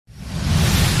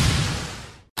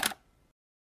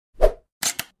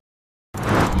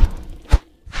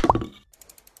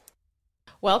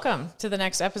Welcome to the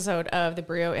next episode of the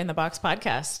Brio in the Box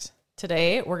podcast.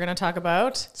 Today, we're going to talk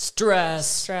about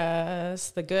stress,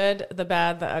 the good, the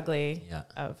bad, the ugly Yeah.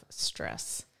 of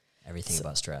stress. Everything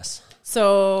about stress.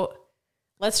 So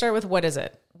let's start with what is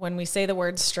it? When we say the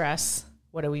word stress,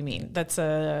 what do we mean? That's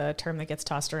a term that gets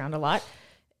tossed around a lot.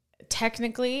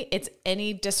 Technically, it's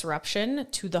any disruption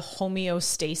to the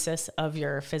homeostasis of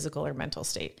your physical or mental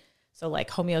state. So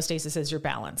like homeostasis is your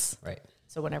balance. Right.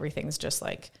 So when everything's just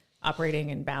like operating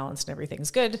and balanced and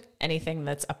everything's good, anything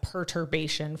that's a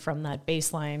perturbation from that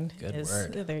baseline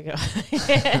there you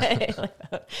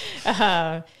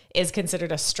go, is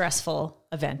considered a stressful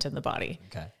event in the body.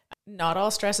 Okay. Not all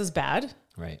stress is bad.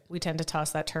 Right. We tend to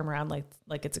toss that term around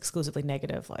like it's exclusively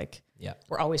negative. Like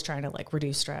we're always trying to like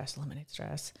reduce stress, eliminate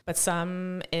stress. But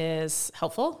some is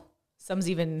helpful. Some's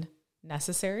even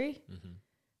necessary. Mm-hmm.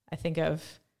 I think of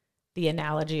the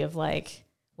analogy of like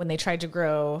when they tried to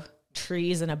grow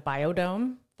trees in a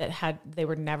biodome they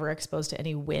were never exposed to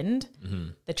any wind. Mm-hmm.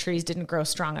 The trees didn't grow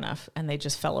strong enough and they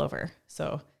just fell over.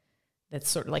 So that's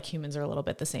sort of like humans are a little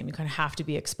bit the same. You kind of have to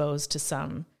be exposed to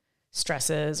some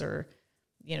stresses or,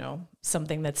 you know,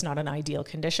 something that's not an ideal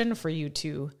condition for you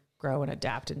to grow and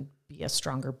adapt and be a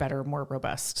stronger, better, more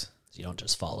robust. So you don't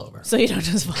just fall over. So you're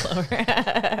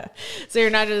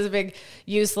not just a big,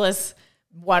 useless,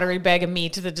 watery bag of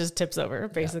meat that just tips over,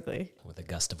 basically. Yeah, with a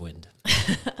gust of wind.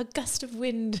 A gust of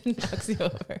wind knocks you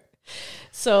over.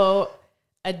 So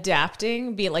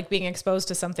adapting, being exposed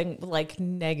to something like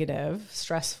negative,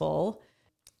 stressful,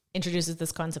 introduces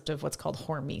this concept of what's called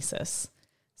hormesis.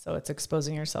 So it's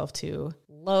exposing yourself to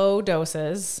low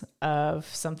doses of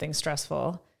something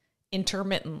stressful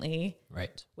intermittently,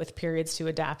 right, with periods to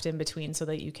adapt in between so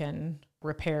that you can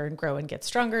repair and grow and get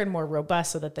stronger and more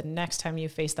robust so that the next time you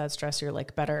face that stress, you're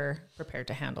like better prepared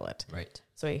to handle it. Right.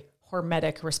 So a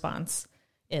hormetic response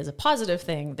is a positive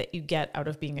thing that you get out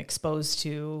of being exposed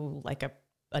to like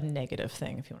a negative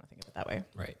thing, if you want to think of it that way.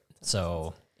 Right.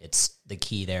 So it's the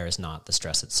key there is not the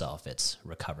stress itself, it's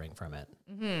recovering from it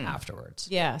afterwards.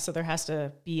 Yeah. So there has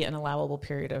to be an allowable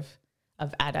period of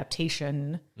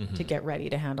adaptation to get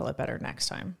ready to handle it better next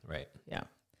time. Right. Yeah.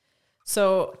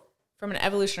 So from an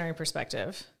evolutionary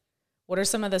perspective, what are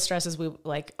some of the stresses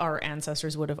our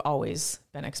ancestors would have always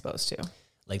been exposed to?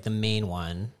 Like the main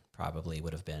one probably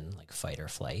would have been like fight or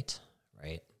flight,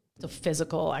 right? So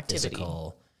physical activity.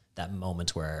 That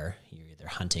moment where you're either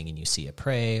hunting and you see a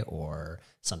prey or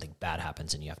something bad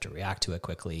happens and you have to react to it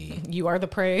quickly. You are the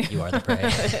prey. You are the prey.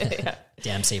 Yeah.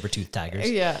 Damn saber-toothed tigers.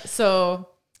 Yeah. So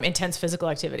intense physical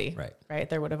activity. Right.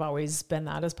 There would have always been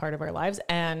that as part of our lives.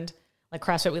 And like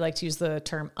CrossFit, we like to use the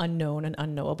term unknown and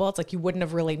unknowable. It's like you wouldn't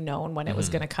have really known when it was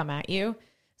going to come at you.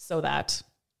 So that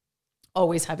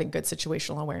always having good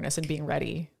situational awareness and being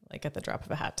ready, like at the drop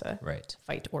of a hat to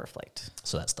fight or flight.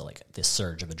 So that's the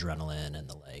surge of adrenaline and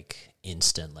the like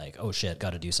instant like, oh shit,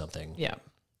 got to do something. Yeah.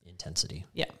 Intensity.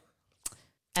 Yeah.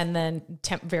 And then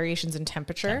variations in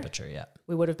temperature. Yeah.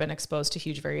 We would have been exposed to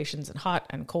huge variations in hot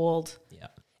and cold. Yeah.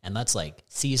 And that's like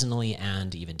seasonally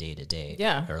and even day to day.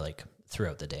 Yeah. Or like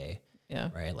throughout the day. Yeah.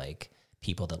 Right. Like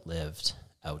people that lived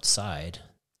outside,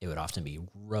 it would often be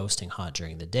roasting hot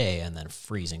during the day and then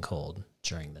freezing cold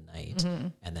during the night. Mm-hmm.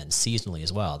 And then seasonally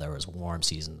as well, there was warm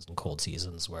seasons and cold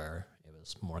seasons where it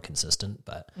was more consistent,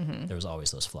 but there was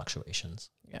always those fluctuations.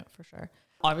 Yeah, for sure.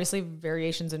 Obviously,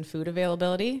 variations in food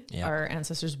availability. Yeah. Our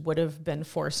ancestors would have been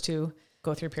forced to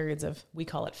go through periods of, we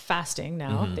call it fasting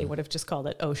now. They would have just called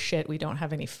it, oh shit, we don't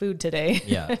have any food today.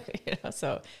 Yeah.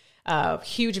 So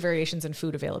huge variations in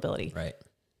food availability. Right.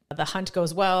 The hunt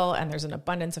goes well and there's an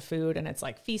abundance of food and it's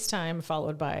like feast time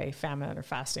followed by famine or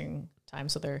fasting time.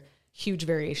 So there are huge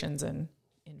variations in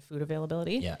food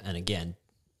availability. Yeah. And again,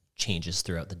 changes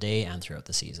throughout the day and throughout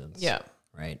the seasons. Yeah.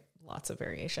 Right. Lots of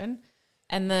variation.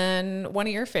 And then one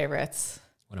of your favorites.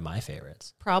 One of my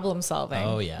favorites. Problem solving.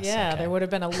 Oh, yes. Yeah. Okay. There would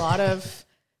have been a lot of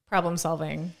problem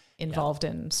solving involved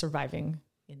in surviving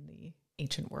in the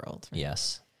ancient world. Right?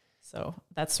 Yes. So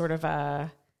that's sort of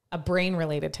a brain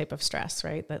related type of stress,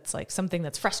 right? That's like something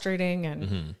that's frustrating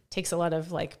and takes a lot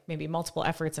of like maybe multiple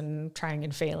efforts and trying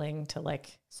and failing to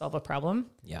like solve a problem.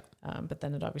 Yeah. But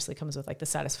then it obviously comes with like the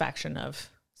satisfaction of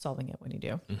solving it when you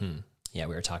do. Mm-hmm. Yeah.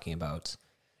 We were talking about,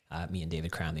 me and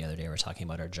David Cram the other day, we were talking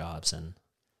about our jobs and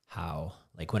how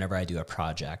like whenever I do a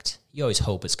project, you always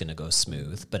hope it's going to go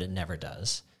smooth, but it never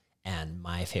does. And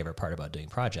my favorite part about doing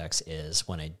projects is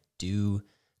when I do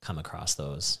come across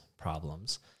those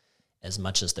problems, as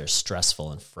much as they're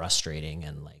stressful and frustrating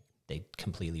and like they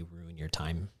completely ruin your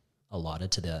time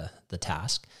allotted to the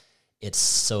task, it's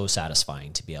so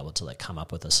satisfying to be able to like come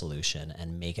up with a solution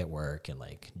and make it work and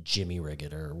like Jimmy rig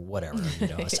it or whatever. You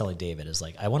know, I was telling David is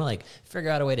like, I want to like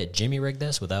figure out a way to Jimmy rig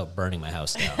this without burning my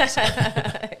house down. So.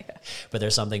 But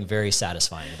there's something very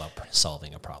satisfying about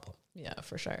solving a problem. Yeah,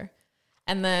 for sure.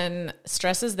 And then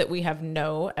stresses that we have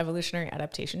no evolutionary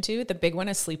adaptation to. The big one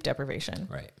is sleep deprivation.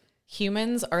 Right.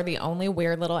 Humans are the only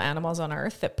weird little animals on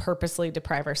Earth that purposely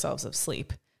deprive ourselves of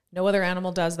sleep. No other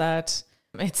animal does that.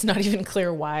 It's not even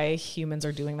clear why humans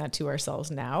are doing that to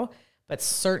ourselves now, but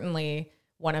certainly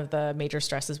one of the major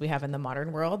stresses we have in the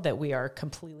modern world that we are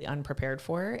completely unprepared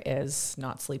for is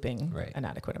not sleeping an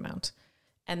adequate amount.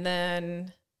 And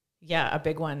then, a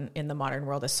big one in the modern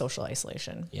world is social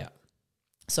isolation. Yeah.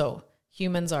 So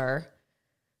humans are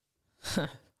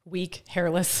weak,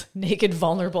 hairless, naked,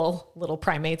 vulnerable little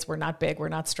primates. We're not big. We're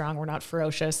not strong. We're not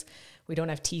ferocious. We don't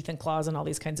have teeth and claws and all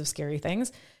these kinds of scary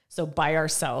things. So by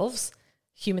ourselves,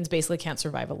 humans basically can't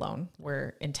survive alone.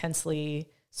 We're intensely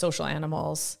social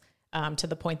animals, to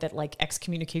the point that like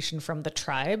excommunication from the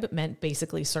tribe meant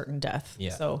basically certain death.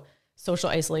 Yeah. So social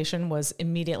isolation was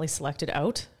immediately selected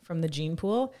out from the gene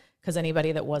pool because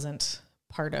anybody that wasn't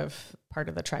part of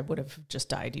the tribe would have just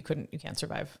died. You can't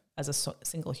survive as a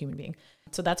single human being.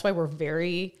 So that's why we're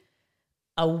very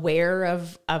aware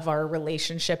of our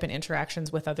relationship and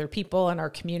interactions with other people and our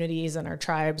communities and our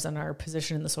tribes and our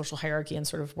position in the social hierarchy. And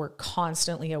sort of we're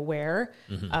constantly aware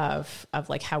of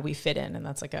like how we fit in. And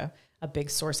that's like a big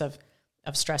source of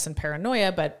stress and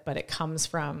paranoia, but it comes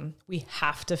from, we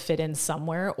have to fit in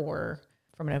somewhere, or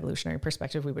from an evolutionary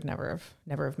perspective, we would never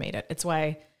have made it. It's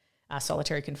why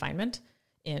solitary confinement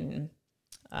in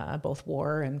both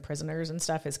war and prisoners and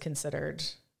stuff is considered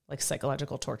like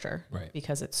psychological torture, right?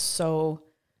 Because it's so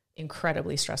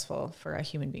incredibly stressful for a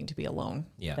human being to be alone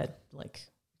that like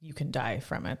you can die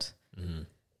from it. Mm-hmm.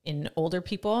 In older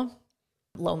people,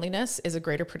 loneliness is a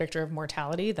greater predictor of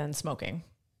mortality than smoking.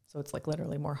 So it's like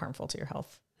literally more harmful to your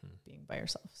health being by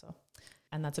yourself. So,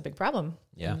 and that's a big problem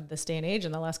in this day and age.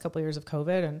 In the last couple of years of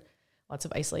COVID and lots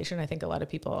of isolation, I think a lot of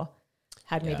people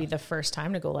had maybe the first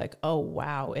time to go like, oh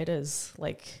wow, it is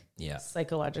like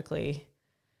psychologically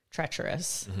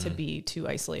treacherous to be too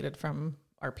isolated from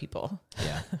our people.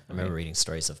 Yeah. I remember reading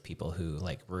stories of people who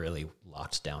like really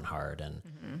locked down hard.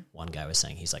 And one guy was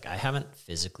saying, he's like, I haven't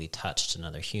physically touched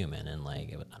another human in like,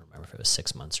 I don't remember if it was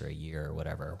 6 months or a year or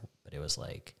whatever, but it was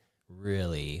like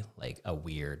really like a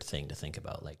weird thing to think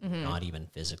about. Like not even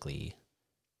physically,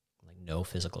 like no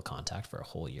physical contact for a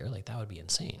whole year. Like that would be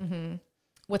insane.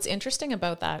 What's interesting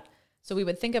about that, so we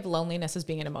would think of loneliness as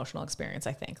being an emotional experience,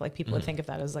 I think. Like people would think of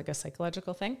that as like a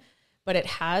psychological thing, but it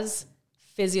has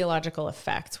physiological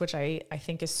effects, which I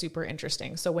think is super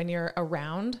interesting. So when you're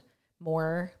around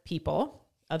more people,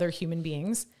 other human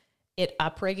beings, it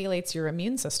upregulates your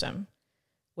immune system,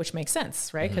 which makes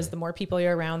sense, right? Because the more people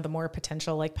you're around, the more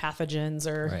potential like pathogens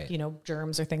or,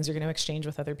 germs or things you're going to exchange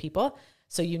with other people.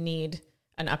 So you need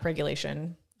an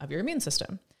upregulation of your immune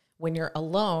system. When you're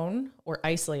alone or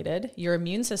isolated, your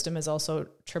immune system is also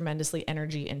tremendously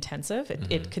energy intensive.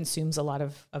 It consumes a lot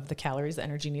of the calories, the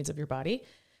energy needs of your body.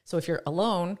 So if you're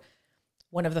alone,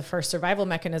 one of the first survival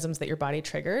mechanisms that your body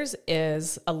triggers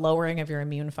is a lowering of your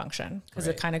immune function. Because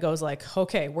it kind of goes like,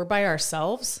 okay, we're by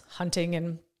ourselves. Hunting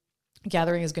and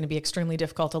gathering is going to be extremely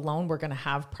difficult alone. We're going to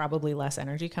have probably less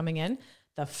energy coming in.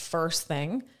 The first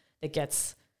thing that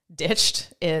gets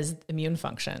ditched is immune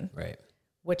function. Right.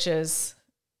 Which is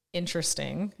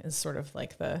interesting, is sort of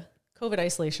like the COVID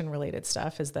isolation related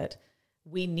stuff, is that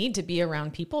we need to be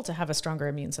around people to have a stronger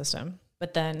immune system.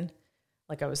 But then,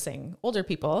 like I was saying, older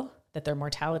people, that their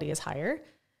mortality is higher.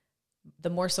 The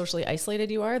more socially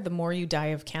isolated you are, the more you die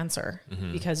of cancer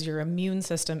because your immune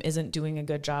system isn't doing a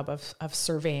good job of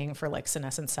surveying for like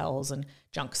senescent cells and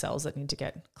junk cells that need to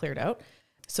get cleared out.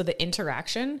 So the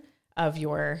interaction of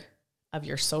your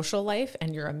social life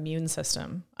and your immune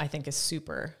system, I think, is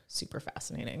super, super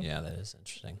fascinating. Yeah, that is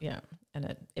interesting. Yeah.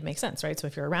 And it makes sense, right? So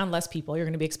if you're around less people, you're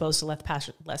going to be exposed to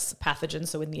less pathogens.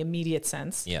 So in the immediate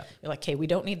sense, you're like, okay, we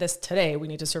don't need this today. We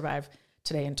need to survive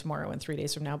today and tomorrow and 3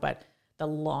 days from now. But the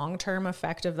long-term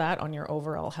effect of that on your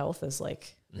overall health is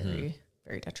like very,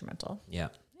 very detrimental. Yeah.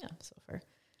 Yeah. So for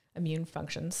immune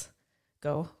functions,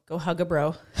 go hug a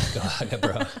bro. Go hug a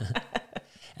bro.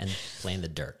 And play in the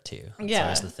dirt too. That's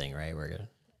always the thing, right?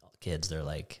 Kids, they're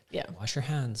like, wash your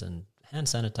hands and hand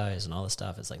sanitize and all this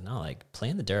stuff. It's like, no, like play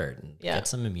in the dirt and get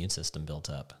some immune system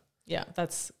built up. Yeah,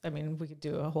 we could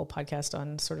do a whole podcast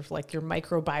on sort of like your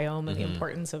microbiome and the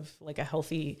importance of like a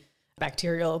healthy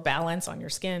bacterial balance on your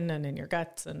skin and in your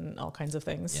guts and all kinds of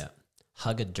things. Yeah.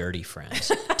 Hug a dirty friend.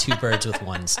 2 birds with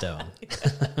 1 stone.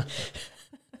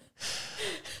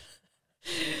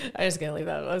 I just can't leave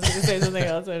that. I was going to say something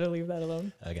else. I had to leave that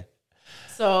alone. Okay.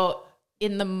 So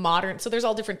in the modern, so there's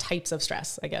all different types of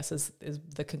stress, I guess, is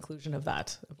the conclusion of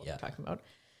that, of what we're talking about.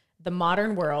 The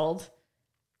modern world,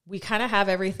 we kind of have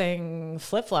everything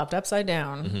flip-flopped upside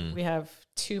down. Mm-hmm. We have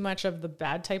too much of the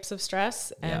bad types of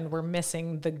stress, and we're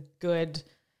missing the good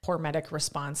hormetic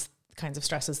response kinds of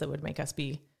stresses that would make us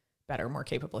be better, more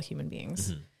capable human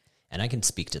beings. Mm-hmm. And I can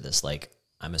speak to this, like,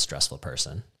 I'm a stressful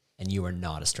person and you are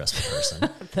not a stressful person.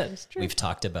 That's true. We've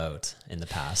talked about in the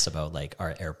past about like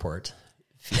our airport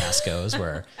fiascos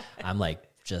where I'm like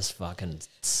just fucking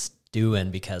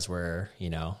stewing because we're, you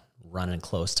know, running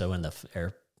close to when the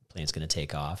airplane's going to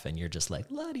take off, and you're just like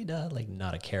la-di-da, like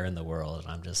not a care in the world.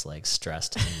 And I'm just like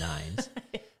stressed to the nines.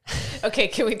 Okay.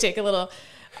 Can we take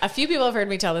a few people have heard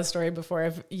me tell this story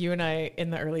before. You and I, in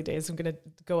the early days, I'm going to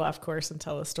go off course and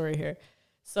tell a story here.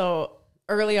 So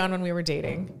early on when we were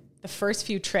dating, the first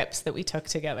few trips that we took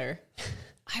together,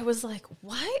 I was like,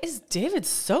 why is David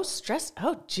so stressed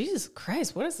out? Jesus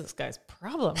Christ, what is this guy's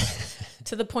problem?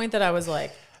 To the point that I was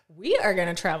like, we are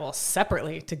going to travel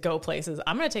separately to go places.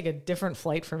 I'm going to take a different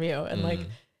flight from you. And like,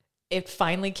 it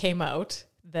finally came out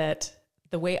that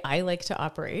the way I like to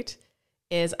operate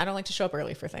is I don't like to show up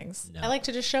early for things. No. I like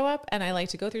to just show up, and I like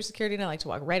to go through security, and I like to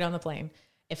walk right on the plane.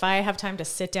 If I have time to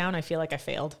sit down, I feel like I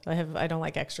failed. I don't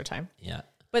like extra time. Yeah.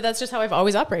 But that's just how I've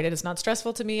always operated. It's not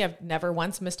stressful to me. I've never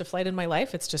once missed a flight in my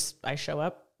life. It's just I show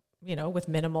up, you know, with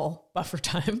minimal buffer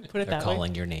time. Put it that way.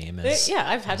 Calling your name.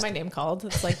 I've had my name called.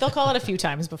 It's like they'll call it a few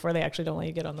times before they actually don't let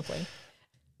you get on the plane.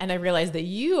 And I realized that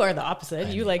you are the opposite.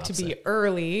 You like to be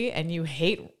early, and you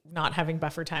hate not having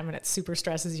buffer time, and it super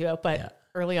stresses you out. But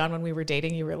early on when we were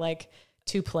dating, you were like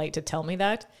too polite to tell me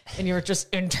that, and you were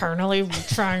just internally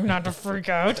trying not to freak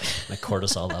out. My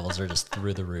cortisol levels are just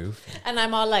through the roof. And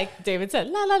I'm all like, David said,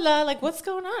 la la la, like what's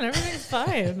going on? Everything's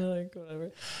fine. Like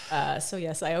whatever. So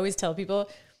yes, I always tell people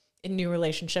in new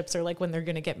relationships, or like when they're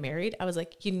going to get married, I was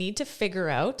like, you need to figure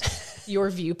out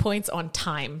your viewpoints on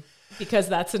time, because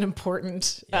that's an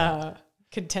important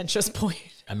contentious point.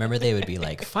 I remember they would be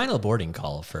like, final boarding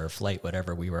call for flight,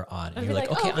 whatever we were on. And you're like,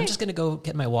 okay, I'm just going to go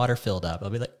get my water filled up. I'll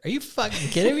be like, are you fucking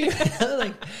kidding me?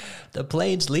 Like, the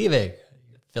plane's leaving.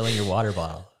 Filling your water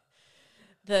bottle.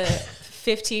 The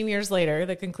 15 years later,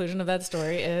 the conclusion of that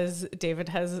story is David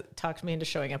has talked me into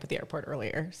showing up at the airport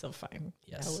earlier. So fine.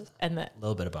 Yes. And that a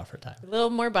little bit of buffer time. A little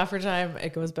more buffer time.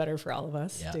 It goes better for all of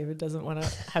us. Yeah. David doesn't want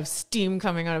to have steam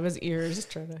coming out of his ears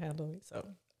trying to handle me. So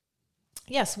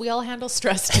yes, we all handle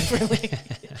stress differently.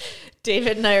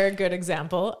 David and I are a good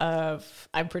example of,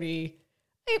 I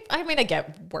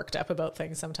get worked up about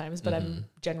things sometimes, but I'm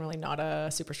generally not a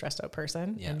super stressed out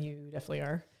person. Yeah. And you definitely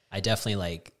are. I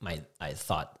definitely I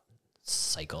thought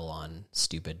cycle on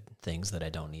stupid things that I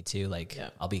don't need to. Like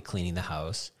I'll be cleaning the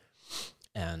house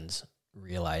and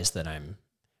realize that I'm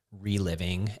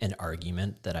reliving an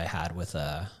argument that I had with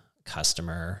a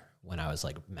customer when I was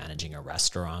like managing a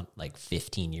restaurant like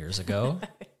 15 years ago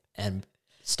and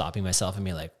stopping myself and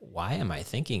being like, why am I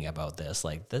thinking about this?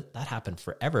 Like that happened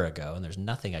forever ago and there's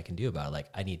nothing I can do about it. Like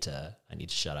I need to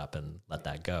shut up and let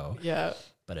that go. Yeah.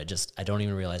 But I don't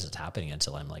even realize it's happening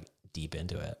until I'm like deep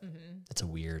into it. Mm-hmm. It's a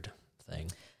weird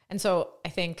thing. And so I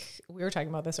think we were talking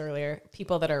about this earlier,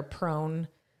 people that are prone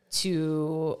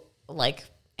to like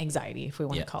anxiety, if we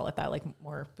want to call it that, like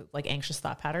more like anxious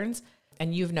thought patterns.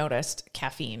 And you've noticed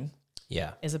caffeine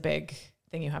is a big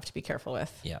thing you have to be careful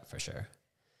with. Yeah, for sure.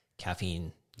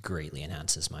 Caffeine greatly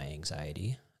enhances my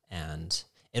anxiety. And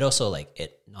it also like,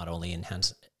 it not only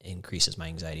increases my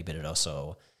anxiety, but it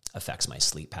also affects my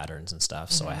sleep patterns and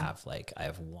stuff. So I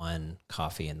have one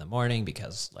coffee in the morning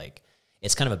because like,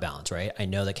 it's kind of a balance, right? I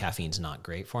know that caffeine's not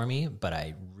great for me, but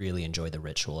I really enjoy the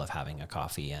ritual of having a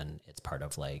coffee, and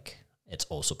it's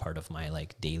also part of my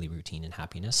like daily routine and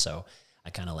happiness. So I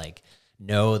kind of like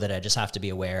know that I just have to be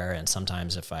aware. And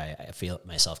sometimes if I feel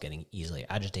myself getting easily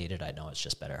agitated, I know it's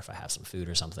just better if I have some food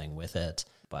or something with it,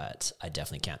 but I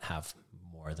definitely can't have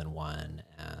more than one,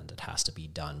 and it has to be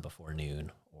done before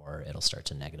noon or it'll start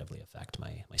to negatively affect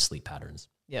my sleep patterns.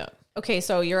 Yeah. Okay.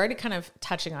 So you're already kind of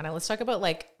touching on it. Let's talk about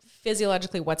like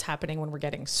physiologically what's happening when we're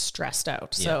getting stressed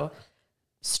out. Yeah. So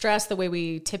stress, the way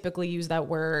we typically use that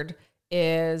word,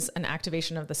 is an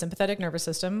activation of the sympathetic nervous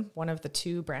system, one of the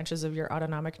two branches of your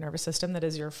autonomic nervous system that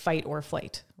is your fight or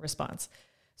flight response.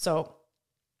 So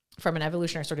from an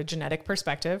evolutionary sort of genetic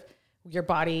perspective, your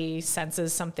body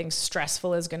senses something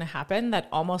stressful is going to happen. That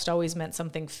almost always meant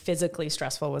something physically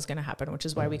stressful was going to happen, which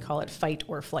is why we call it fight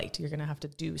or flight. You're going to have to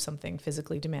do something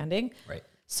physically demanding. Right.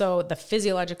 So the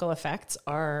physiological effects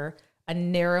are a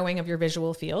narrowing of your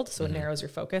visual field. So it narrows your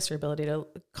focus, your ability to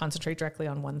concentrate directly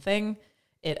on one thing.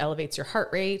 It elevates your heart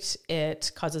rate.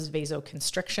 It causes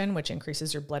vasoconstriction, which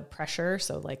increases your blood pressure.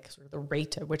 So like sort of the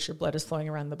rate at which your blood is flowing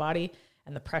around the body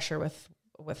and the pressure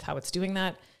with how it's doing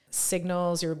that.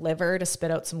 Signals your liver to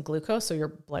spit out some glucose. So your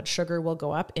blood sugar will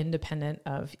go up independent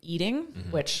of eating,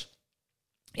 which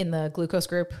in the glucose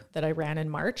group that I ran in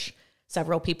March,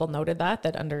 several people noted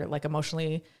that under like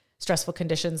emotionally stressful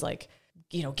conditions, like,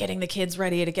 you know, getting the kids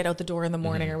ready to get out the door in the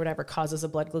morning or whatever causes a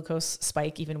blood glucose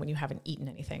spike, even when you haven't eaten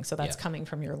anything. So that's coming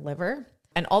from your liver,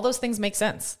 and all those things make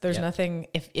sense. There's nothing,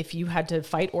 if you had to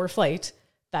fight or flight,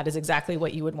 that is exactly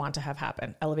what you would want to have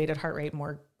happen. Elevated heart rate,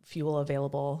 more fuel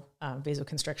available,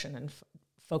 vasoconstriction, and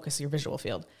focus your visual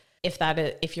field.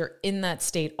 If you're in that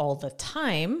state all the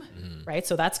time, right?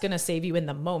 So that's going to save you in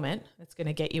the moment. It's going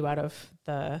to get you out of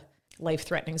the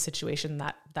life-threatening situation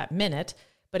that minute.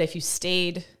 But if you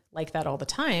stayed like that all the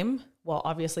time, well,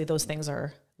 obviously those things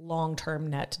are long-term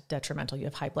net detrimental. You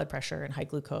have high blood pressure and high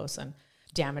glucose and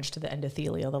damage to the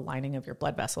endothelial, the lining of your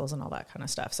blood vessels and all that kind of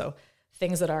stuff. So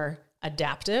things that are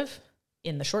adaptive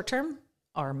in the short term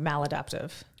are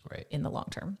maladaptive in the long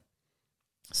term.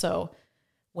 So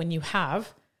when you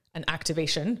have an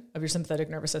activation of your sympathetic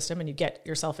nervous system and you get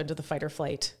yourself into the fight or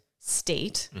flight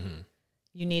state,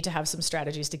 you need to have some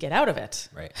strategies to get out of it.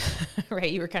 Right.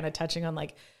 Right. You were kind of touching on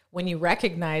like when you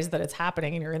recognize that it's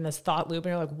happening and you're in this thought loop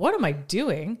and you're like, what am I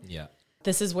doing? Yeah.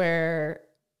 This is where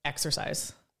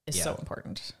exercise is so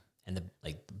important. And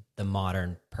the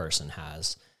modern person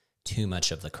has too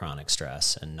much of the chronic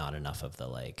stress and not enough of the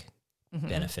like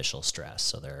beneficial stress.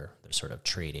 So they're sort of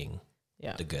trading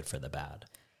the good for the bad.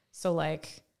 So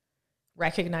like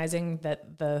recognizing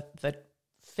that the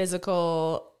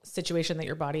physical situation that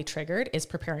your body triggered is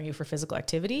preparing you for physical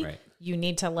activity. Right. You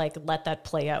need to like let that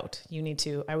play out. You need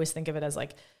to, I always think of it as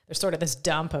like, there's sort of this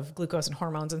dump of glucose and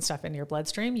hormones and stuff in your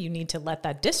bloodstream. You need to let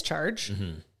that discharge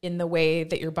in the way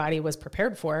that your body was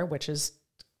prepared for, which is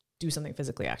do something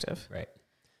physically active. Right.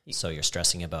 So you're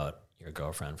stressing about your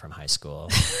girlfriend from high school,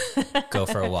 go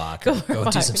for a walk, go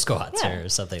do some squats or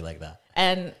something like that.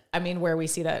 And I mean, where we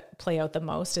see that play out the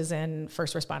most is in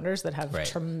first responders that have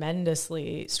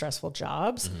tremendously stressful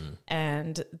jobs,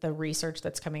 and the research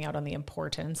that's coming out on the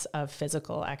importance of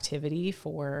physical activity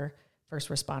for first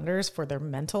responders for their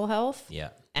mental health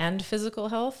and physical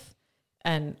health.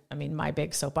 And I mean, my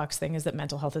big soapbox thing is that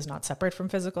mental health is not separate from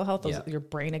physical health. Your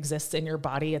brain exists in your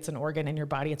body. It's an organ in your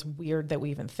body. It's weird that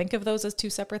we even think of those as two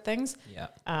separate things.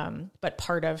 But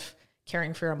part of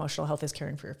caring for your emotional health is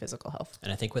caring for your physical health.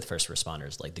 And I think with first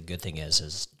responders, like the good thing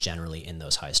is generally in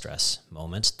those high stress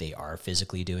moments, they are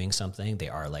physically doing something. They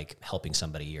are like helping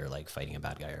somebody or like fighting a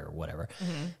bad guy or whatever.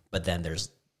 But then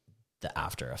there's the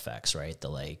after effects, right? The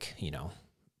like, you know,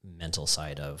 mental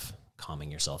side of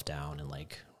calming yourself down and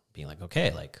like being like,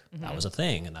 okay, like that was a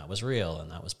thing and that was real and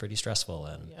that was pretty stressful.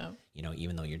 And, you know,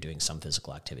 even though you're doing some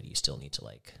physical activity, you still need to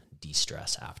like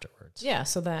de-stress afterwards. Yeah.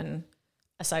 So then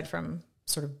aside from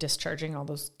sort of discharging all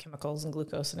those chemicals and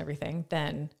glucose and everything,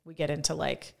 then we get into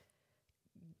like,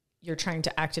 you're trying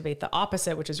to activate the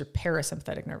opposite, which is your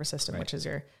parasympathetic nervous system, which is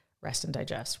your rest and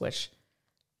digest, which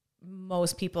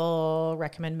most people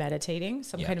recommend meditating,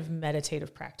 some kind of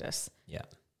meditative practice.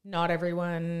 Not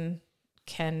everyone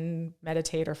can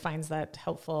meditate or finds that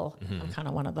helpful. I'm kind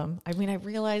of one of them. I mean, I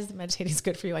realize that meditating is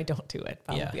good for you. I don't do it,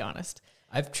 but I'll be honest.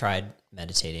 I've tried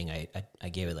meditating. I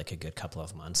gave it like a good couple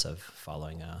of months of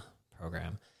following a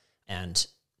program. And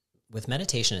with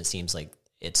meditation, it seems like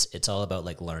it's all about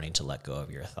like learning to let go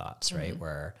of your thoughts, right?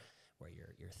 Where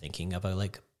you're thinking of a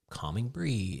like calming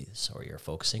breeze, or you're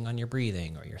focusing on your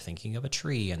breathing, or you're thinking of a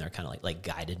tree, and they're kind of like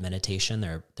guided meditation.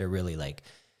 They're really like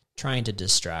trying to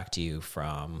distract you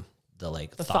from the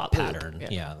thought pattern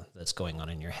that's going on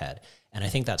in your head. And I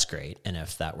think that's great. And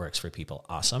if that works for people,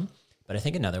 awesome. But I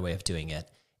think another way of doing it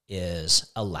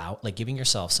is giving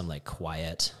yourself some like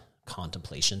quiet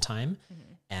contemplation time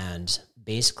and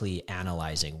basically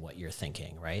analyzing what you're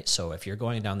thinking, right? So if you're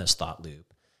going down this thought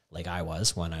loop, like I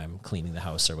was when I'm cleaning the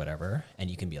house or whatever,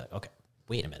 and you can be like, okay,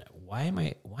 wait a minute, why am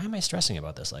I stressing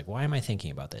about this? Like, why am I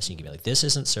thinking about this? And you can be like, this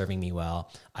isn't serving me well.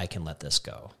 I can let this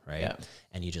go, right? Yeah.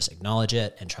 And you just acknowledge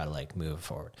it and try to like move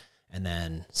forward. And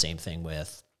then same thing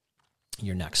with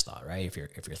your next thought, right? If you're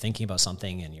thinking about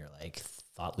something and you're like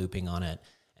thought looping on it,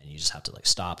 and you just have to like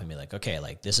stop and be like, okay,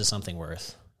 like this is something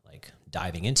worth like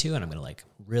diving into, and I'm going to like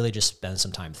really just spend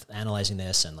some time analyzing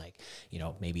this. And like, you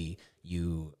know, maybe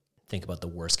you think about the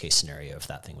worst case scenario if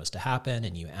that thing was to happen,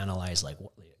 and you analyze like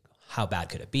how bad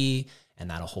could it be? And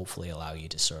that'll hopefully allow you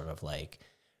to sort of like,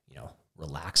 you know,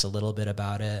 relax a little bit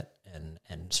about it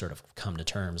and sort of come to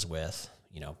terms with,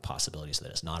 you know, possibilities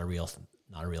that it's not a real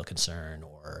concern,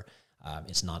 or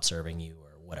it's not serving you,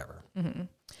 or whatever. Mm-hmm.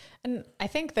 And I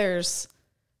think there's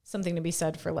something to be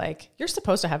said for like, you're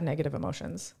supposed to have negative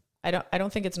emotions. I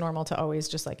don't think it's normal to always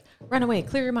just like run away,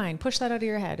 clear your mind, push that out of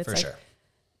your head. It's for like, sure.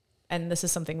 And this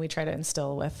is something we try to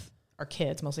instill with our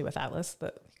kids, mostly with Atlas,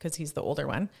 because he's the older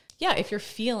one. Yeah. If you're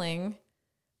feeling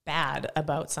bad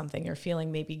about something, you're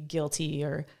feeling maybe guilty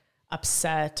or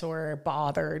upset or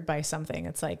bothered by something,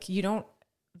 it's like,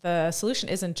 the solution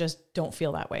isn't just don't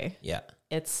feel that way. Yeah.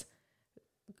 It's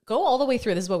go all the way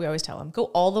through. This is what we always tell them. Go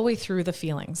all the way through the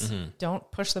feelings. Mm-hmm. Don't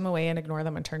push them away and ignore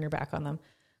them and turn your back on them.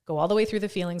 Go all the way through the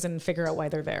feelings and figure out why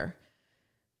they're there.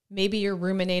 Maybe you're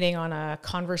ruminating on a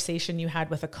conversation you had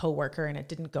with a coworker and it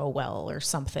didn't go well or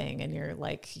something. And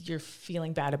you're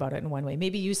feeling bad about it in one way.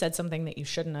 Maybe you said something that you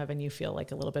shouldn't have and you feel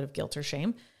like a little bit of guilt or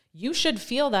shame. You should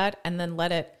feel that and then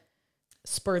let it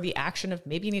spur the action of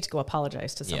maybe you need to go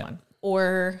apologize to someone. Yeah.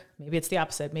 Or maybe it's the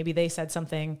opposite. Maybe they said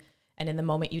something and in the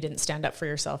moment you didn't stand up for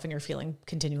yourself and you're feeling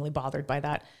continually bothered by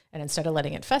that. And instead of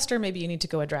letting it fester, maybe you need to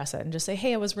go address it and just say,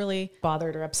 hey, I was really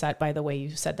bothered or upset by the way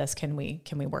you said this. Can we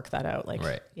work that out? Like,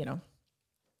 right.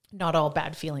 Not all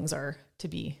bad feelings are to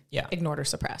be ignored or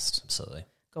suppressed. Absolutely.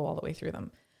 Go all the way through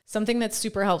them. Something that's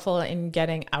super helpful in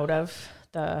getting out of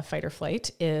the fight or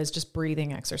flight is just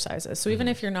breathing exercises. So even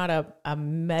if you're not a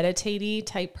meditate-y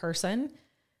type person,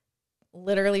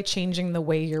 literally changing the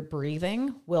way you're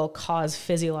breathing will cause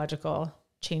physiological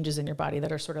changes in your body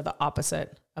that are sort of the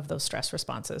opposite of those stress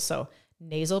responses. So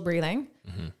nasal breathing,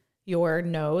 your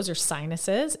nose or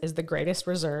sinuses is the greatest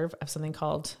reserve of something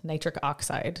called nitric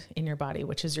oxide in your body,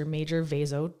 which is your major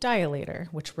vasodilator,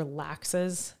 which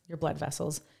relaxes your blood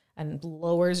vessels and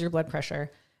lowers your blood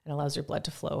pressure and allows your blood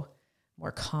to flow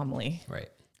more calmly. Right.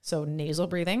 So nasal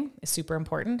breathing is super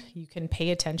important. You can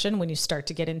pay attention when you start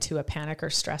to get into a panic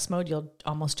or stress mode, you'll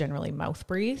almost generally mouth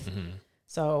breathe. Mm-hmm.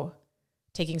 So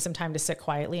taking some time to sit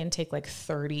quietly and take like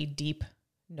 30 deep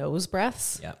nose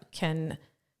breaths can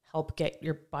help get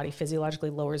your body physiologically,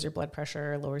 lowers your blood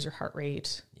pressure, lowers your heart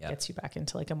rate, gets you back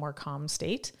into like a more calm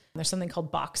state. There's something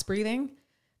called box breathing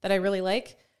that I really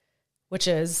like, which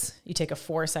is you take a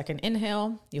 4-second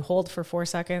inhale, you hold for 4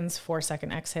 seconds,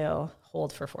 4-second exhale,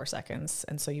 hold for 4 seconds.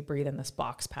 And so you breathe in this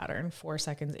box pattern, 4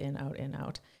 seconds in, out, in,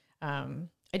 out.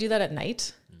 I do that at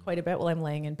night quite a bit while I'm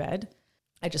laying in bed.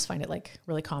 I just find it like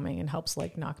really calming and helps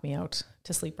like knock me out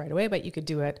to sleep right away. But you could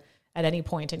do it at any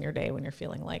point in your day when you're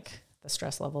feeling like the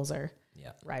stress levels are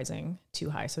rising too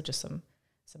high. So just some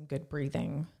good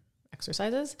breathing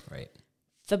exercises. Right.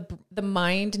 The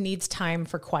mind needs time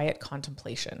for quiet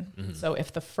contemplation. Mm-hmm. So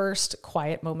if the first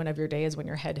quiet moment of your day is when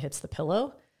your head hits the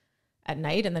pillow at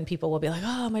night, and then people will be like,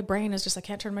 oh, my brain is just, I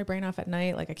can't turn my brain off at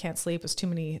night. Like I can't sleep. There's too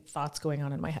many thoughts going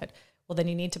on in my head. Well, then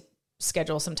you need to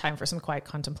schedule some time for some quiet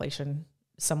contemplation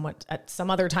somewhat at some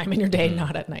other time in your day,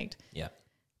 not at night. Yeah.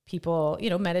 People,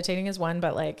 meditating is one,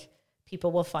 but like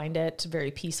people will find it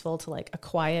very peaceful to like a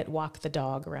quiet walk the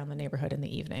dog around the neighborhood in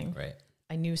the evening. Right.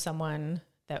 I knew someone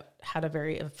that had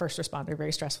a first responder,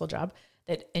 very stressful job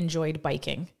that enjoyed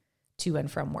biking to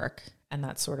and from work. And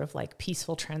that sort of like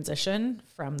peaceful transition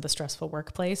from the stressful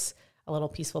workplace, a little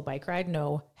peaceful bike ride,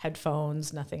 no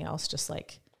headphones, nothing else, just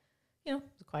like,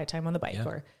 quiet time on the bike.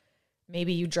 Or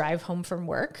maybe you drive home from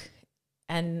work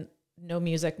and no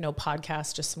music, no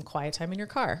podcast, just some quiet time in your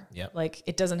car. Yep. Like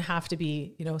it doesn't have to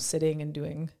be, sitting and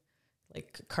doing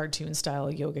like cartoon style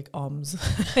yogic ums.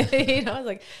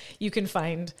 Like you can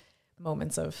find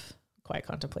moments of quiet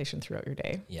contemplation throughout your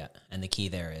day. Yeah. And the key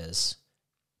there is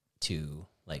to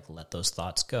like let those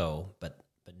thoughts go, but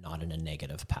not in a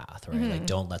negative path, right? Like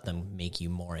don't let them make you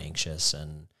more anxious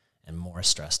and more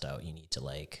stressed out. You need to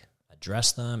like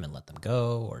address them and let them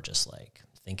go, or just like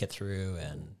think it through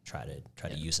and try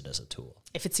to use it as a tool.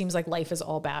 If it seems like life is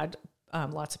all bad,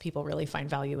 lots of people really find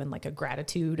value in like a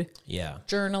gratitude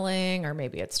journaling, or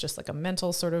maybe it's just like a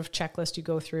mental sort of checklist you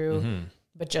go through,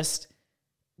 but just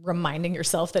reminding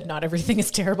yourself that not everything is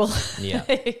terrible. Yeah.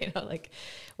 Like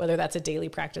whether that's a daily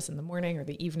practice in the morning or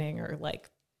the evening, or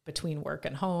like between work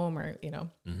and home, or,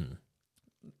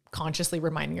 consciously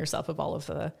reminding yourself of all of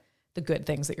the good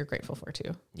things that you're grateful for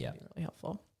too. Yeah. Really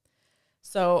helpful.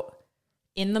 So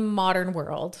in the modern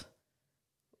world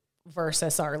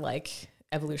versus our like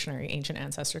evolutionary ancient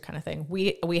ancestor kind of thing,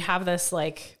 we have this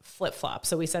like flip flop.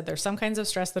 So we said there's some kinds of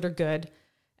stress that are good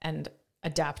and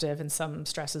adaptive, and some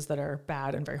stresses that are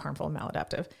bad and very harmful and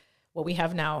maladaptive. What we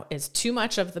have now is too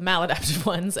much of the maladaptive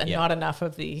ones and not enough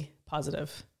of the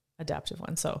positive adaptive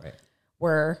ones. So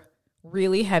we're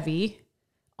really heavy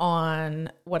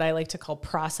on what I like to call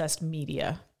processed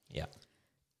media. Yeah.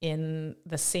 In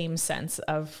the same sense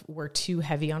of we're too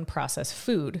heavy on processed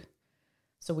food.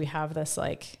 So we have this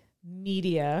like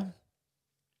media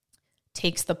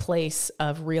takes the place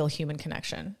of real human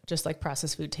connection, just like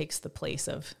processed food takes the place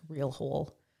of real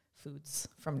whole foods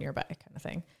from nearby kind of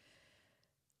thing.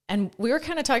 And we were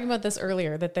kind of talking about this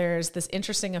earlier, that there's this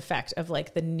interesting effect of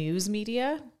like the news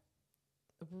media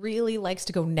really likes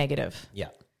to go negative. Yeah.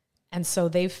 And so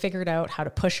they've figured out how to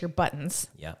push your buttons.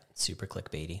 Yeah. Super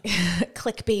clickbaity.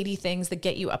 Clickbaity things that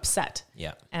get you upset.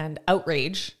 Yeah. And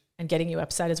outrage and getting you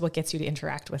upset is what gets you to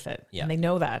interact with it. Yeah. And they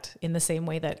know that, in the same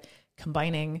way that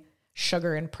combining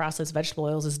sugar and processed vegetable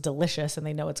oils is delicious, and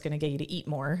they know it's going to get you to eat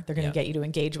more. They're going to get you to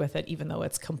engage with it, even though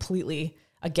it's completely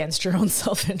against your own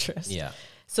self-interest. Yeah.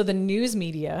 So the news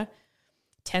media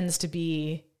tends to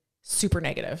be super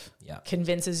negative. Yeah.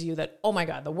 Convinces you that, oh my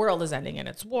God, the world is ending and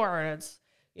it's war and it's,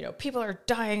 you know, people are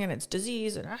dying and it's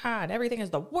disease and everything is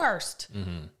the worst.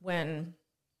 Mm-hmm. When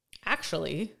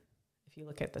actually, if you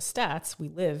look at the stats, we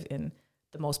live in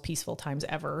the most peaceful times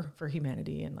ever for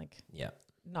humanity. And like,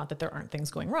 not that there aren't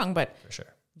things going wrong, but for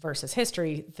sure, versus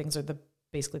history, things are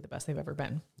basically the best they've ever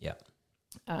been. Yeah.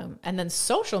 And then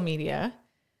social media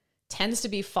tends to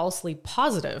be falsely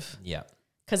positive. Yeah.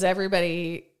 Because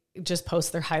everybody just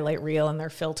posts their highlight reel and they're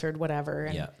filtered, whatever.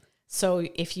 And so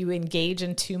if you engage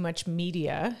in too much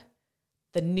media,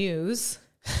 the news,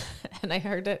 and I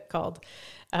heard it called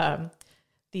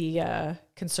the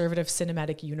conservative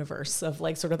cinematic universe of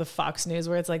like sort of the Fox News,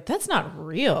 where it's like, that's not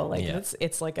real. Like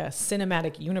it's like a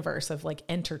cinematic universe of like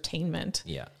entertainment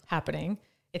happening.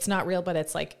 It's not real, but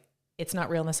it's like, it's not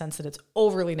real in the sense that it's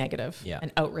overly negative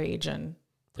and outrage and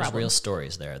there's real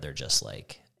stories there. They're just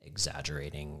like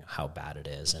exaggerating how bad it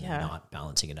is and not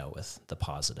balancing it out with the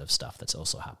positive stuff that's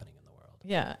also happening in the world.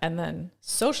 Yeah. And then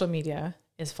social media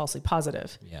is falsely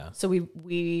positive. Yeah. So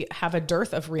we have a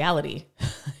dearth of reality,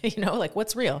 you know, like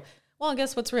what's real? Well, I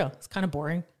guess what's real? It's kind of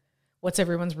boring. What's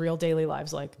everyone's real daily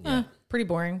lives like? Pretty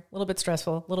boring, a little bit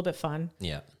stressful, a little bit fun.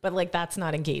 Yeah. But like, that's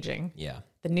not engaging. Yeah.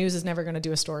 The news is never going to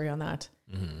do a story on that.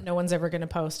 Mm-hmm. No one's ever going to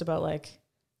post about like,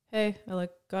 hey, I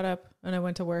like got up and I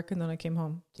went to work and then I came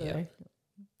home today.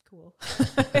 Cool.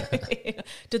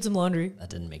 Did some laundry. That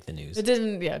didn't make the news. It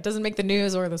doesn't make the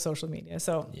news or the social media.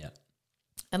 So,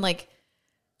 and like,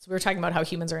 so we were talking about how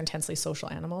humans are intensely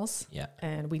social animals. Yeah.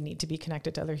 And we need to be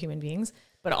connected to other human beings.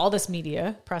 But all this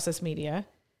media, processed media,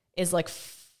 is like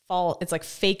it's like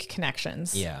fake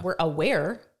connections. Yeah. We're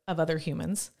aware of other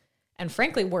humans. And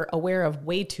frankly, we're aware of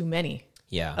way too many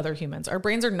other humans. Our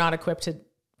brains are not equipped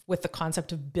with the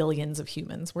concept of billions of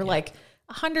humans. We're like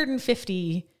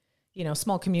 150, you know,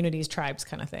 small communities, tribes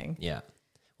kind of thing. Yeah.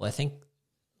 Well, I think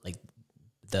like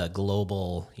the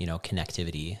global, you know,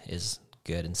 connectivity is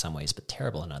good in some ways, but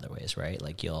terrible in other ways, right?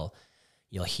 Like you'll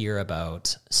hear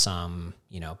about some,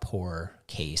 you know, poor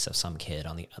case of some kid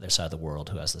on the other side of the world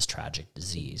who has this tragic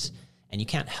disease. And you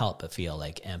can't help but feel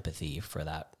like empathy for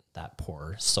that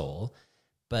poor soul.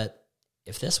 But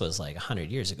if this was like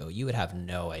 100 years ago, you would have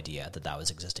no idea that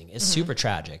was existing. It's super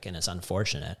tragic and it's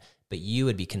unfortunate, but you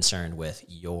would be concerned with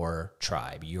your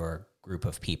tribe, your group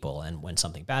of people. And when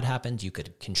something bad happened, you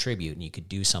could contribute and you could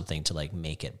do something to like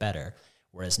make it better.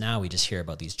 Whereas now we just hear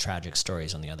about these tragic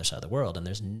stories on the other side of the world and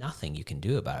there's nothing you can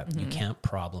do about it. You can't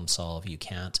problem solve. You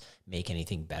can't make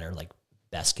anything better. Like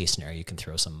best case scenario, you can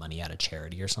throw some money at a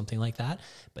charity or something like that.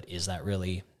 But is that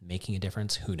really making a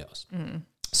difference? Who knows?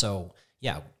 So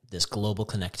yeah, this global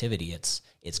connectivity,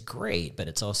 it's great, but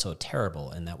it's also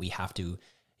terrible in that we have to,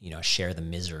 you know, share the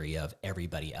misery of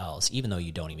everybody else, even though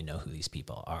you don't even know who these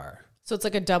people are. So it's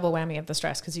like a double whammy of the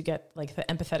stress, because you get like the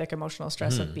empathetic emotional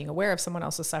stress of being aware of someone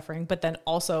else's suffering, but then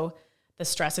also the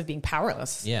stress of being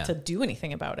powerless to do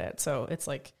anything about it. So it's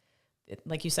like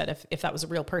you said, if that was a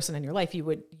real person in your life, you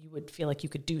would feel like you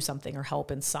could do something or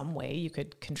help in some way. You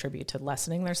could contribute to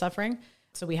lessening their suffering.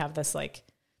 So we have this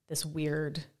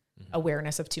weird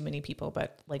awareness of too many people,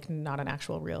 but like not an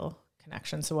actual real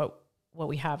connection. So what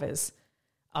we have is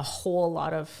a whole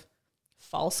lot of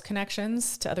false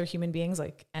connections to other human beings,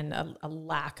 like, and a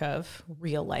lack of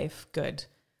real life, good,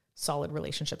 solid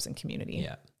relationships and community.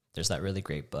 Yeah. There's that really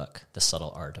great book, The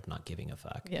Subtle Art of Not Giving a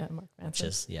Fuck. Yeah, Mark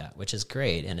Manson. Which is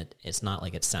great. And it's not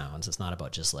like it sounds. It's not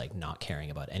about just like not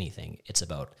caring about anything. It's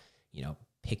about, you know,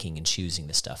 picking and choosing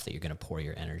the stuff that you're going to pour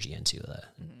your energy into,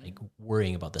 like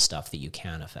worrying about the stuff that you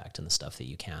can affect and the stuff that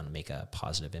you can make a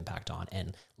positive impact on,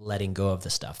 and letting go of the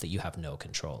stuff that you have no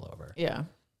control over. Yeah.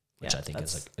 Which I think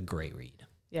is a great read.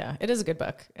 Yeah, it is a good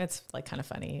book. It's like kind of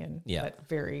funny and but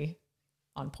very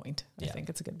on point. I think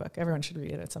it's a good book. Everyone should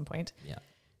read it at some point. Yeah.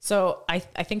 So I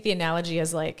think the analogy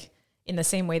is like in the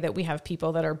same way that we have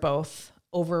people that are both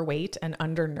overweight and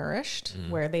undernourished,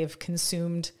 where they've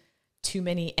consumed too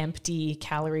many empty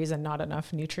calories and not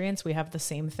enough nutrients. We have the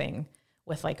same thing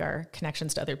with like our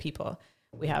connections to other people.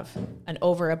 We have an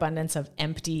overabundance of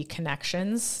empty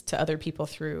connections to other people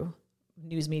through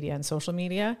news media and social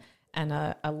media, and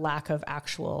a lack of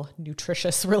actual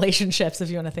nutritious relationships, if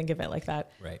you want to think of it like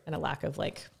that. Right. And a lack of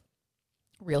like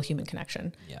real human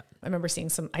connection. Yeah. I remember seeing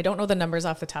I don't know the numbers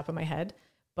off the top of my head,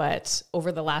 but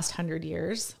over the last 100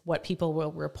 years, what people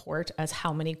will report as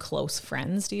how many close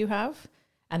friends do you have?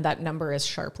 And that number is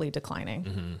sharply declining.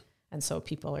 Mm-hmm. And so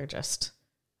people are just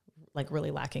like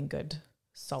really lacking good,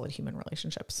 solid human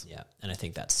relationships. Yeah. And I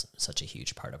think that's such a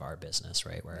huge part of our business,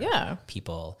 right? Where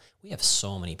we have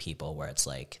so many people where it's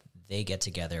like they get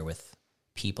together with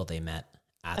people they met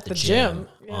at the gym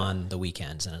on the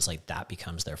weekends. And it's like, that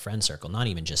becomes their friend circle, not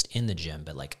even just in the gym,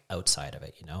 but like outside of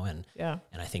it, you know? And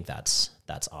I think that's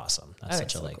awesome. That's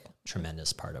such a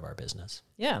tremendous part of our business.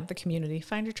 Yeah. The community,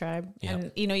 find your tribe. Yep.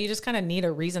 And you know, you just kind of need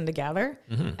a reason to gather.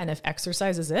 Mm-hmm. And if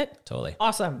exercise is it, totally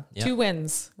awesome. Yep. 2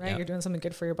 wins, right? Yep. You're doing something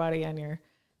good for your body and your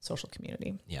social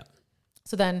community. Yeah.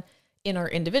 So then in our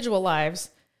individual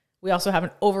lives, we also have an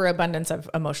overabundance of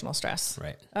emotional stress.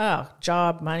 Right. Oh,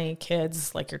 job, money,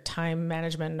 kids, like your time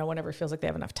management. No one ever feels like they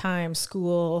have enough time,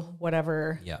 school,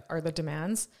 whatever are the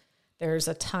demands. There's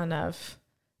a ton of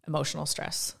emotional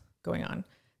stress going on.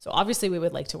 So obviously we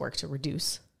would like to work to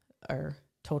reduce our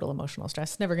total emotional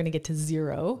stress. Never going to get to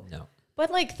zero. No.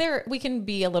 But like we can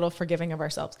be a little forgiving of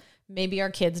ourselves. Maybe our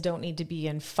kids don't need to be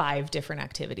in 5 different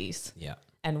activities. Yeah.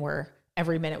 And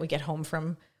every minute we get home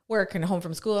from work and home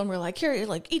from school and we're like, here,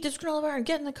 like eat this granola bar and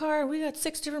get in the car. We got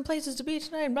 6 different places to be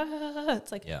tonight. Blah, blah, blah.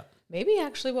 It's like, maybe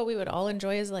actually what we would all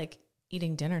enjoy is like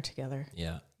eating dinner together.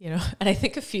 Yeah. You know? And I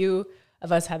think a few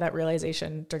of us had that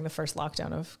realization during the first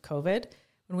lockdown of COVID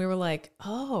when we were like,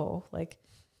 oh, like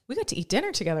we got to eat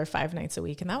dinner together 5 nights a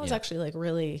week. And that was actually like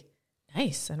really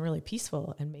nice and really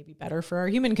peaceful and maybe better for our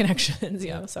human connections,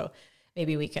 you know? So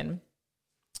maybe we can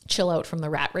chill out from the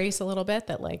rat race a little bit,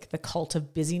 that like the cult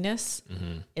of busyness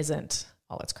isn't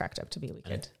all it's cracked up to be. We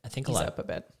could I think ease up a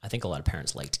bit. I think a lot of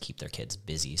parents like to keep their kids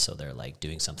busy, so they're like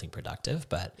doing something productive,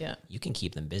 but you can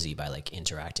keep them busy by like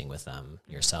interacting with them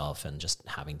yourself and just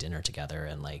having dinner together.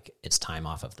 And like, it's time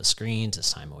off of the screens,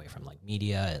 it's time away from like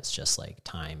media. It's just like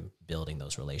time building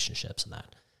those relationships and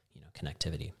that, you know,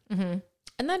 connectivity. Mm-hmm.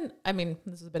 And then, I mean,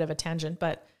 this is a bit of a tangent,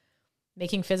 but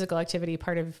making physical activity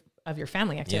part of your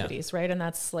family activities, right? And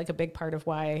that's like a big part of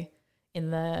why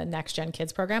in the Next Gen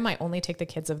Kids program, I only take the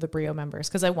kids of the Brio members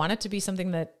because I want it to be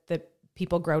something that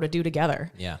people grow to do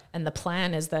together. Yeah. And the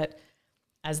plan is that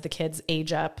as the kids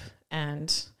age up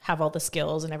and have all the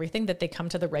skills and everything, that they come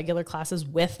to the regular classes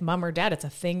with mom or dad. It's a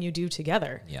thing you do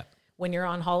together. Yeah. When you're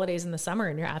on holidays in the summer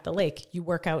and you're at the lake, you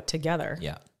work out together.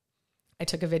 Yeah. I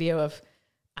took a video of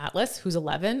Atlas, who's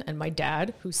 11, and my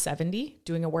dad, who's 70,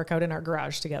 doing a workout in our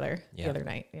garage together the other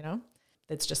night, you know?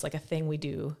 It's just like a thing we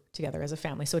do together as a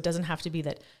family. So it doesn't have to be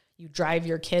that you drive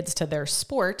your kids to their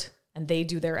sport and they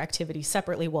do their activity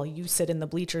separately while you sit in the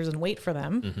bleachers and wait for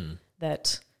them. Mm-hmm.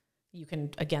 That you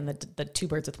can, again, the 2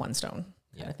 birds with 1 stone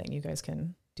kind of thing. You guys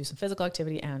can do some physical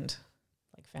activity and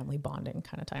like family bonding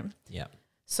kind of time. Yeah.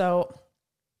 So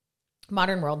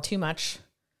modern world, too much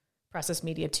processed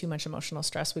media, too much emotional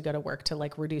stress. We got to work to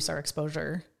like reduce our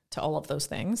exposure to all of those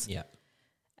things. Yeah.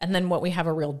 And then what we have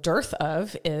a real dearth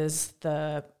of is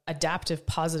the adaptive,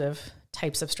 positive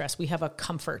types of stress. We have a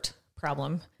comfort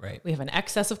problem. Right. We have an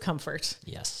excess of comfort.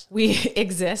 Yes. We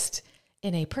exist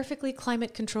in a perfectly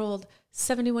climate controlled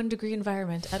 71 degree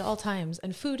environment at all times.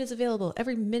 And food is available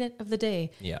every minute of the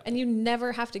day. Yeah. And you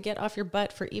never have to get off your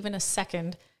butt for even a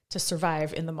second to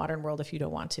survive in the modern world if you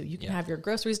don't want to. You can have your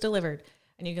groceries delivered.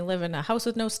 And you can live in a house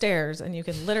with no stairs, and you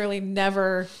can literally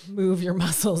never move your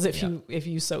muscles if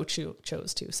you so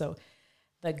chose to. So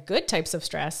the good types of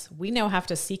stress, we now have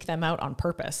to seek them out on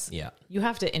purpose. Yeah. You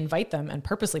have to invite them and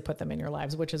purposely put them in your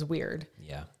lives, which is weird.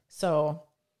 Yeah. So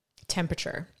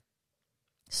temperature,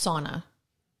 sauna,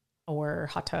 or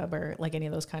hot tub, or like any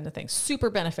of those kind of things, super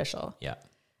beneficial. Yeah.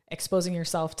 Exposing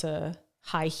yourself to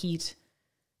high heat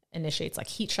initiates like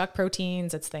heat shock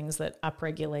proteins. It's things that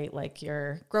upregulate like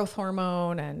your growth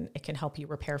hormone, and it can help you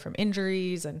repair from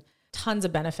injuries, and tons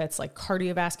of benefits like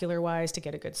cardiovascular wise to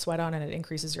get a good sweat on, and it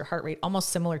increases your heart rate, almost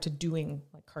similar to doing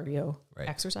like cardio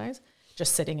exercise.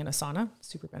 Just sitting in a sauna,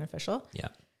 super beneficial. Yeah.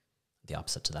 The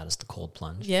opposite to that is the cold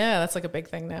plunge. Yeah, that's like a big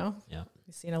thing now. Yeah.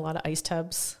 You've seen a lot of ice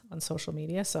tubs on social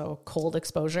media, so cold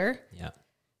exposure. Yeah.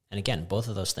 And again, both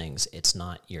of those things, it's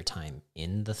not your time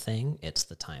in the thing, it's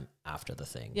the time after the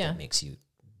thing that makes you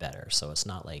better. So it's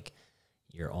not like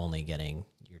you're only getting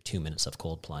your 2 minutes of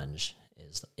cold plunge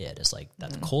is it. It's like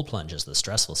that cold plunge is the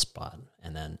stressful spot.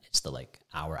 And then it's the like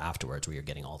hour afterwards where you're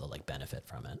getting all the like benefit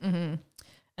from it. Mm-hmm.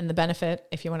 And the benefit,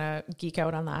 if you want to geek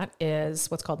out on that,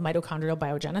 is what's called mitochondrial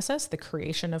biogenesis, the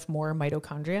creation of more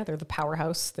mitochondria. They're the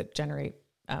powerhouse that generate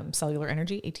cellular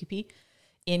energy, ATP,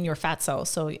 in your fat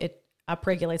cells. So it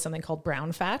upregulates something called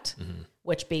brown fat,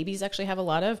 which babies actually have a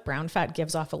lot of. Brown fat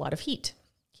gives off a lot of heat,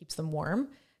 keeps them warm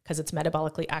because it's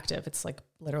metabolically active. It's like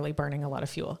literally burning a lot of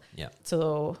fuel. Yeah.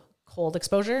 So cold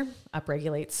exposure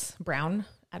upregulates brown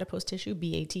adipose tissue,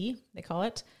 BAT, they call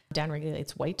it.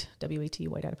 Downregulates white, WAT,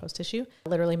 white adipose tissue.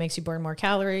 Literally makes you burn more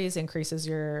calories, increases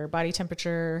your body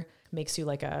temperature, makes you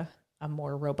like a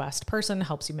more robust person,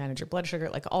 helps you manage your blood sugar,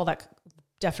 like all that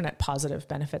definite positive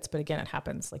benefits. But again, it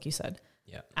happens, like you said,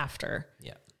 after,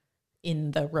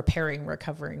 in the repairing,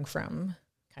 recovering from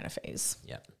kind of phase.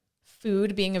 Yeah.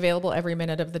 Food being available every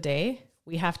minute of the day.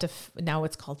 We have to, now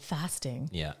it's called fasting.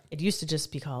 Yeah. It used to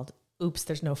just be called, oops,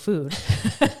 there's no food.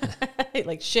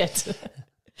 Like shit.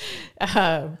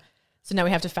 So now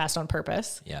we have to fast on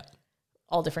purpose. Yeah.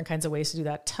 All different kinds of ways to do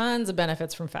that. Tons of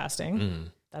benefits from fasting.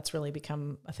 That's really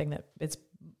become a thing that it's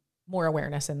more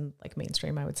awareness in like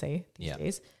mainstream, I would say, these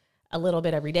days. A little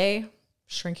bit every day,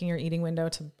 shrinking your eating window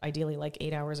to ideally like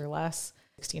 8 hours or less,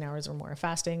 16 hours or more of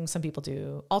fasting. Some people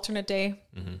do alternate day,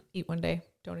 eat one day,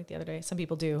 don't eat the other day. Some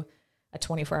people do a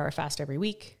 24-hour fast every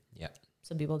week. Yeah.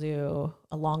 Some people do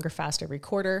a longer fast every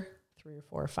quarter, 3 or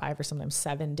 4 or 5 or sometimes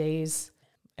 7 days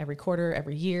every quarter,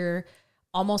 every year.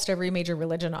 Almost every major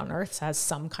religion on earth has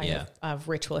some kind of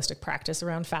ritualistic practice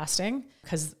around fasting,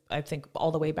 because I think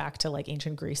all the way back to like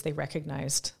ancient Greece, they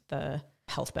recognized the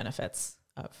health benefits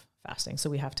of fasting. So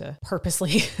we have to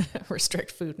purposely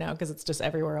restrict food now because it's just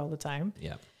everywhere all the time.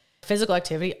 Yeah. Physical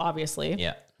activity, obviously.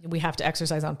 Yeah. We have to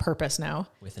exercise on purpose now.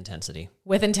 With intensity.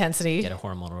 With intensity. Get a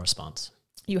hormonal response.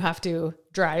 You have to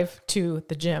drive to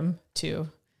the gym to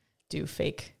do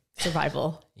fake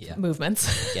survival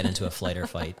movements. Get into a flight or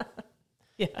fight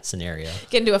scenario.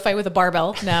 Get into a fight with a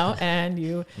barbell now, and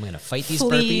I'm going to fight these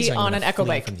burpees on an echo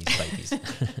bike. From these bikies.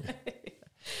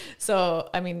 So,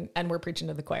 I mean, and we're preaching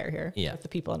to the choir here with the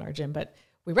people in our gym, but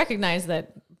we recognize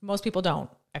that most people don't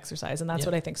exercise, and that's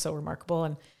what I think is so remarkable,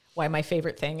 and why my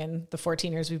favorite thing in the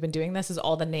 14 years we've been doing this is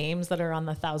all the names that are on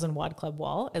the 1,000 WOD Club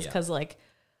wall is because like,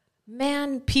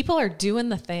 man, people are doing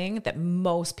the thing that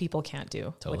most people can't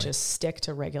do, which is stick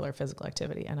to regular physical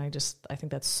activity. And I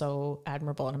think that's so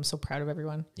admirable. And I'm so proud of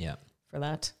everyone for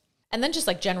that. And then just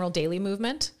like general daily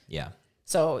movement. Yeah.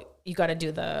 So you got to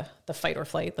do the fight or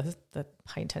flight, the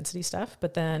high intensity stuff,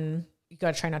 but then you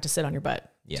got to try not to sit on your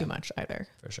butt too much either.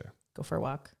 For sure. Go for a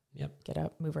walk. Yep. Get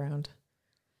up, move around.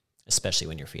 Especially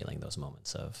when you're feeling those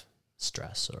moments of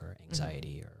stress or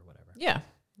anxiety or whatever. Yeah.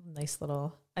 Nice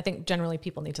little, I think generally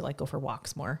people need to like go for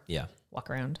walks more. Yeah. Walk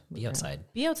around. Be outside.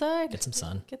 Around. Be outside. Get some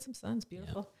sun. Get some sun. It's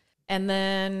beautiful. Yeah. And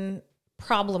then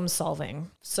problem solving.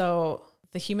 So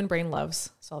the human brain loves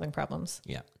solving problems.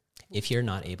 Yeah. If you're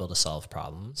not able to solve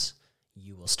problems,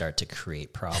 you will start to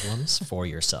create problems for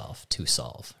yourself to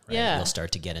solve. Right? Yeah. You'll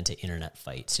start to get into internet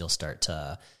fights. You'll start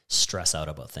to stress out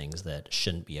about things that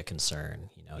shouldn't be a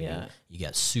concern. You know, you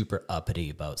get super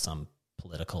uppity about some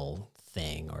political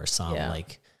thing or some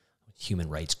like human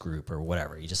rights group or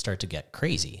whatever. You just start to get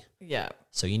crazy. Yeah.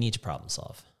 So you need to problem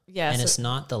solve. Yeah. And it's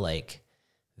not the like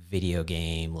video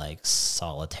game, like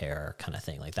solitaire kind of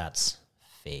thing. Like that's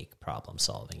fake problem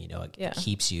solving, you know, it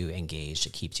keeps you engaged,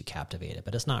 it keeps you captivated,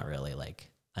 but it's not really like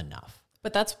enough.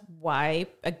 But that's why,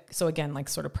 so again, like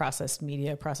sort of processed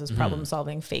media, processed problem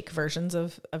solving, fake versions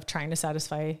of trying to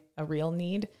satisfy a real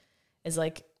need is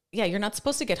like, you're not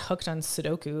supposed to get hooked on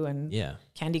Sudoku and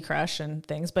Candy Crush and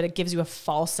things, but it gives you a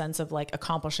false sense of like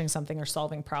accomplishing something or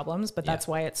solving problems. But that's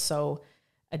why it's so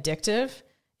addictive,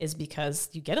 is because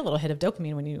you get a little hit of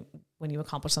dopamine when you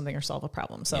accomplish something or solve a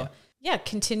problem. So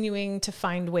continuing to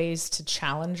find ways to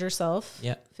challenge yourself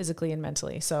physically and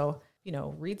mentally. So, you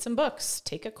know, read some books,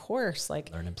 take a course,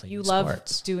 like learn and play you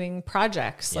sports. Love doing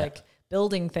projects, like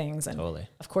building things. And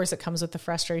of course it comes with the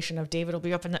frustration of David will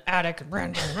be up in the attic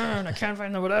and I can't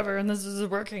find the whatever, and this isn't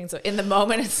working. So in the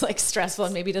moment it's like stressful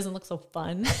and maybe it doesn't look so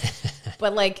fun,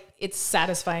 but like it's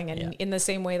satisfying. And in the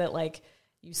same way that like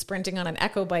you sprinting on an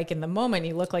echo bike, in the moment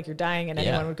you look like you're dying, and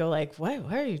anyone would go like, why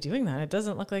are you doing that? It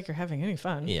doesn't look like you're having any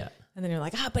fun. Yeah. And then you're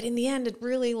like, but in the end it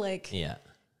really like,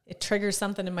 it triggers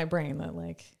something in my brain that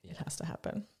like it has to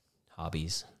happen.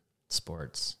 Hobbies,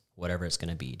 sports, whatever it's going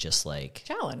to be, just like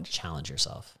challenge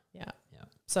yourself. Yeah.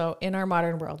 So in our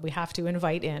modern world, we have to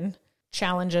invite in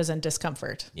challenges and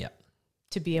discomfort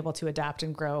to be able to adapt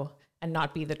and grow and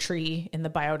not be the tree in the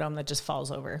biodome that just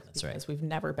falls over. That's right. Because we've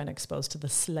never been exposed to the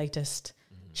slightest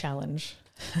challenge.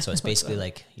 So it's basically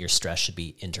like your stress should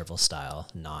be interval style,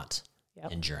 not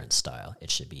endurance style. It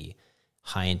should be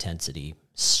high intensity,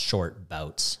 short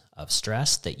bouts of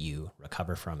stress that you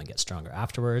recover from and get stronger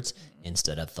afterwards,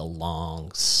 instead of the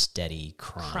long, steady,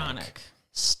 chronic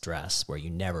stress where you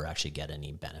never actually get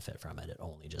any benefit from it. It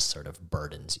only just sort of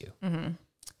burdens you. Mm-hmm.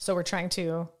 So we're trying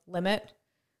to limit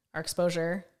our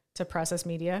exposure to processed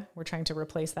media. We're trying to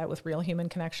replace that with real human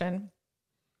connection.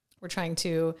 We're trying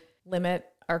to limit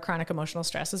our chronic emotional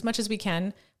stress as much as we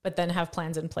can, but then have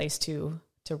plans in place to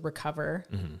recover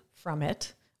from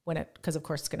it because of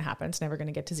course it's going to happen. It's never going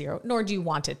to get to zero, nor do you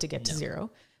want it to get to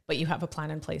zero, but you have a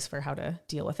plan in place for how to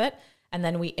deal with it. And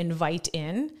then we invite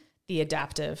in the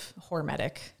adaptive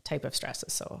hormetic type of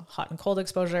stresses. So hot and cold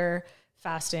exposure,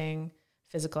 fasting,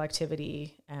 physical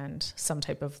activity, and some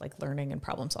type of like learning and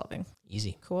problem solving.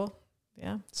 Easy. Cool.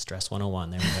 Yeah. Stress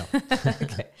 101. There we go.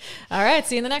 Okay. All right.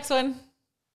 See you in the next one.